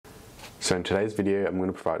So in today's video, I'm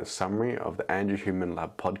going to provide a summary of the Andrew Huberman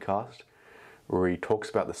Lab podcast, where he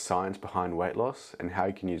talks about the science behind weight loss and how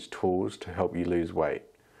you can use tools to help you lose weight.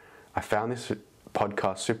 I found this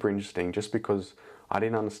podcast super interesting just because I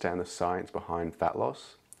didn't understand the science behind fat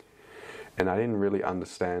loss, and I didn't really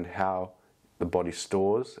understand how the body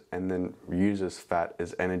stores and then uses fat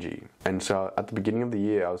as energy. And so at the beginning of the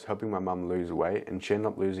year, I was helping my mum lose weight, and she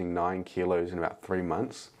ended up losing 9 kilos in about 3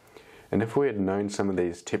 months. And if we had known some of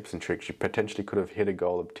these tips and tricks, she potentially could have hit a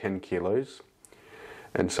goal of 10 kilos.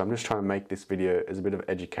 And so I'm just trying to make this video as a bit of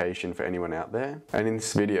education for anyone out there. And in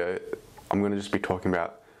this video, I'm going to just be talking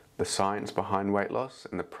about the science behind weight loss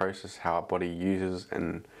and the process how our body uses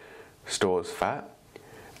and stores fat.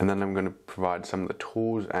 And then I'm going to provide some of the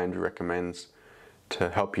tools Andrew recommends to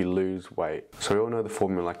help you lose weight. So we all know the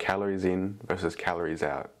formula, calories in versus calories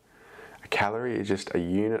out. A calorie is just a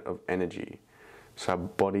unit of energy. So our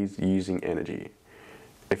body's using energy.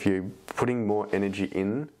 If you're putting more energy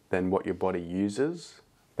in than what your body uses,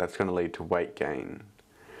 that's going to lead to weight gain.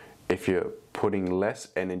 If you're putting less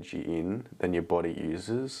energy in than your body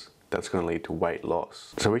uses, that's going to lead to weight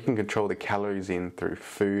loss. So we can control the calories in through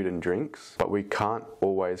food and drinks, but we can't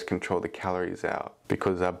always control the calories out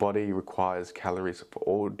because our body requires calories for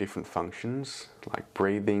all different functions like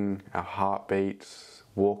breathing, our heartbeats,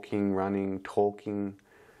 walking, running, talking,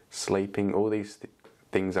 sleeping. All these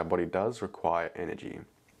things our body does require energy.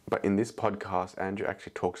 But in this podcast, Andrew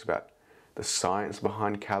actually talks about the science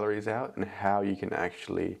behind calories out and how you can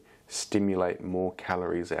actually stimulate more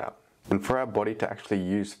calories out. And for our body to actually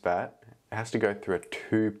use fat, it has to go through a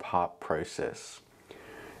two-part process.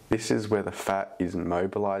 This is where the fat is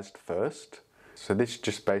mobilized first. So this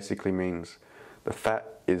just basically means the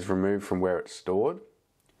fat is removed from where it's stored,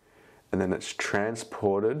 and then it's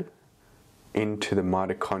transported into the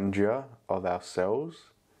mitochondria of our cells,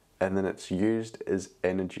 and then it's used as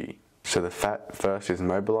energy. So the fat first is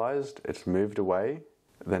mobilized, it's moved away,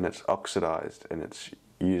 then it's oxidized, and it's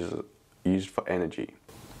used for energy.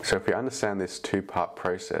 So if we understand this two-part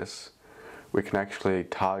process, we can actually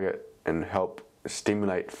target and help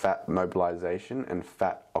stimulate fat mobilization and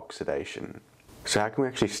fat oxidation. So how can we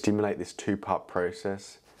actually stimulate this two-part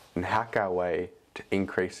process and hack our way to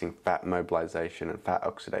increasing fat mobilization and fat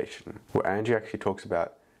oxidation? Well, Andrew actually talks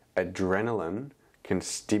about adrenaline can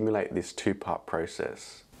stimulate this two-part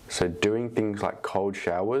process. So doing things like cold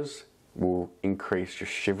showers will increase your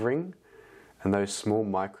shivering, and those small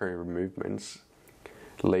micro movements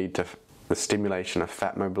lead to the stimulation of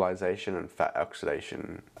fat mobilization and fat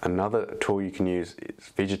oxidation. Another tool you can use is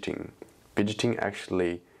fidgeting. Fidgeting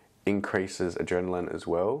actually increases adrenaline as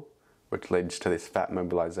well, which leads to this fat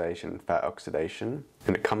mobilization and fat oxidation.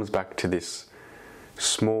 And it comes back to this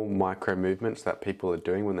small micro movements that people are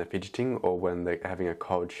doing when they're fidgeting or when they're having a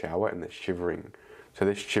cold shower and they're shivering. So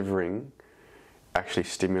this shivering actually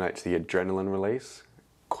stimulates the adrenaline release,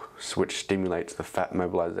 which stimulates the fat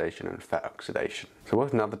mobilization and fat oxidation. So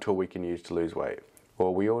what's another tool we can use to lose weight?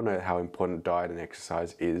 Well, we all know how important diet and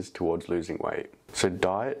exercise is towards losing weight. So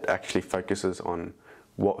diet actually focuses on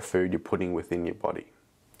what food you're putting within your body,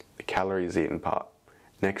 the calories in part.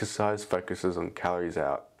 And exercise focuses on calories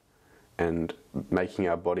out and making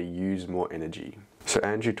our body use more energy. So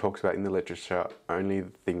Andrew talks about in the literature, only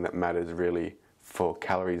thing that matters really for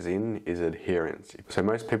calories in is adherence. So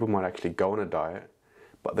most people might actually go on a diet,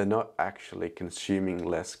 but they're not actually consuming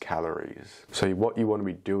less calories. So what you want to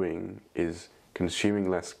be doing is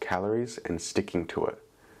consuming less calories and sticking to it.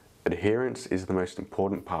 Adherence is the most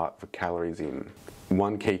important part for calories in.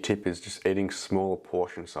 One key tip is just eating smaller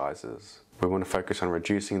portion sizes. We want to focus on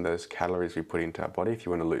reducing those calories we put into our body if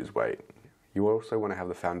you want to lose weight. You also want to have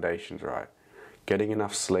the foundations right. Getting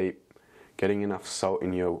enough sleep, getting enough salt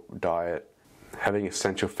in your diet, having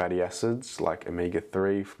essential fatty acids like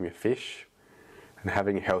omega-3 from your fish, and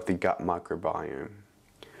having a healthy gut microbiome.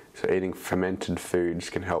 So eating fermented foods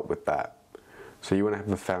can help with that. So you want to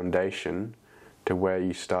have a foundation to where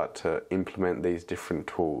you start to implement these different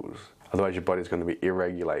tools. Otherwise your body's going to be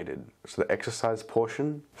irregulated. So the exercise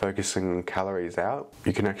portion, focusing on calories out,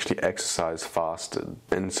 you can actually exercise fasted.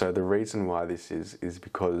 And so the reason why this is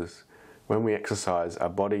because when we exercise, our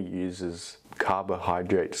body uses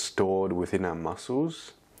carbohydrates stored within our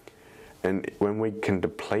muscles. And when we can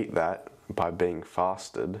deplete that by being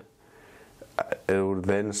fasted, it will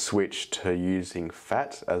then switch to using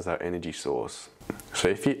fat as our energy source. So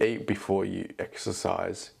if you eat before you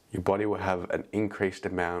exercise, your body will have an increased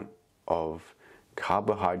amount of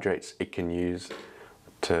carbohydrates it can use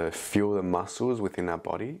to fuel the muscles within our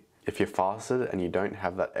body. If you're fasted and you don't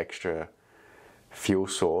have that extra fuel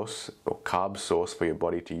source or carb source for your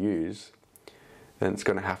body to use, then it's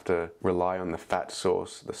going to have to rely on the fat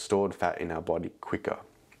source, the stored fat in our body quicker.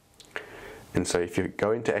 And so if you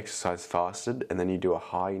go into exercise fasted and then you do a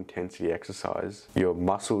high intensity exercise, your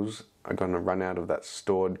muscles are going to run out of that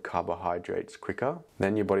stored carbohydrates quicker.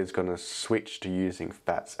 Then your body's going to switch to using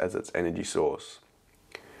fats as its energy source.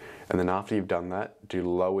 And then after you've done that, do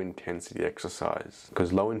low intensity exercise,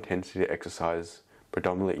 because low intensity exercise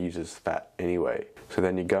predominantly uses fat anyway. So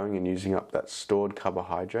then you're going and using up that stored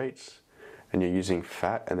carbohydrates, and you're using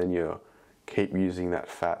fat, and then you keep using that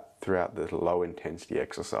fat throughout the low intensity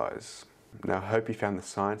exercise. Now, I hope you found the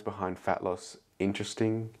science behind fat loss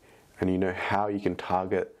interesting, and you know how you can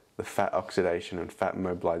target the fat oxidation and fat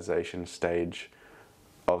mobilization stage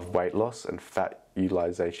of weight loss and fat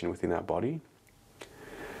utilization within our body.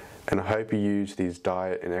 And I hope you use these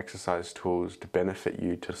diet and exercise tools to benefit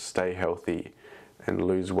you to stay healthy and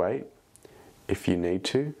lose weight if you need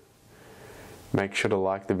to. Make sure to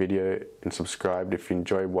like the video and subscribe if you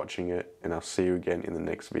enjoy watching it, and I'll see you again in the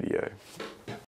next video.